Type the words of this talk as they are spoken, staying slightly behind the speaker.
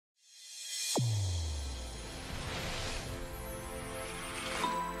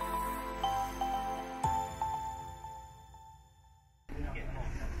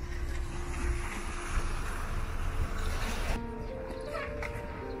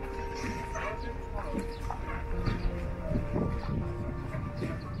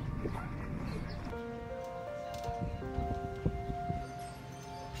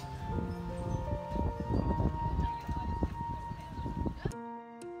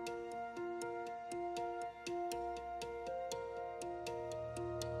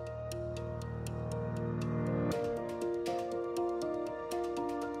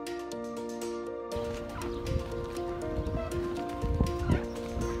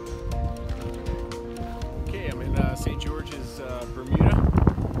Bermuda,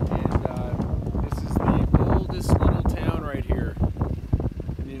 and this is the oldest little town right here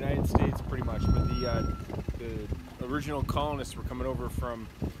in the United States, pretty much. But the original colonists were coming over from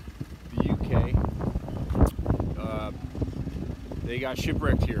the UK. They got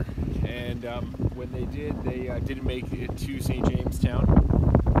shipwrecked here, and when they did, they didn't make it to St. Jamestown,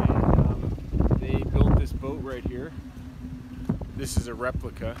 and they built this boat right here. This is a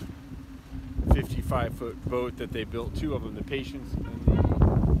replica 55-foot boat that they built, two of them, the Patience and the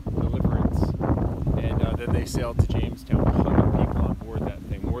Deliverance, and then they sailed to Jamestown. 100 people on board that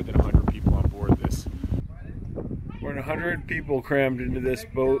thing, more than 100 people on board this. More than 100 people crammed into this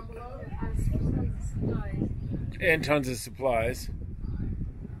boat, and tons of supplies.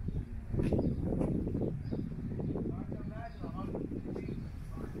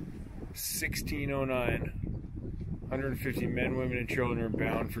 (1609). 150 men, women, and children are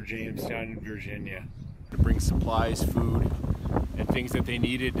bound for Jamestown in Virginia to bring supplies, food, and things that they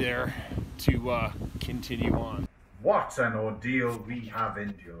needed there to continue on. What an ordeal we have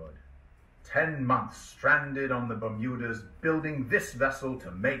endured. 10 months stranded on the Bermudas, building this vessel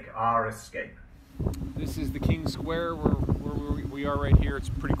to make our escape. This is the King Square where we are right here. It's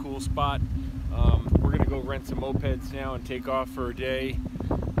a pretty cool spot. We're going to go rent some mopeds now and take off for a day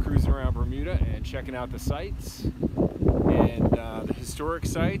cruising around Bermuda and checking out the sights and the historic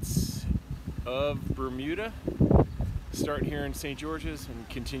sites of Bermuda, starting here in St. George's and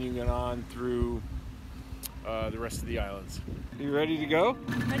continuing on through the rest of the islands. You ready to go?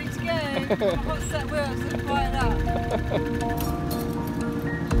 Ready to go. I've got to set wheels and fire up.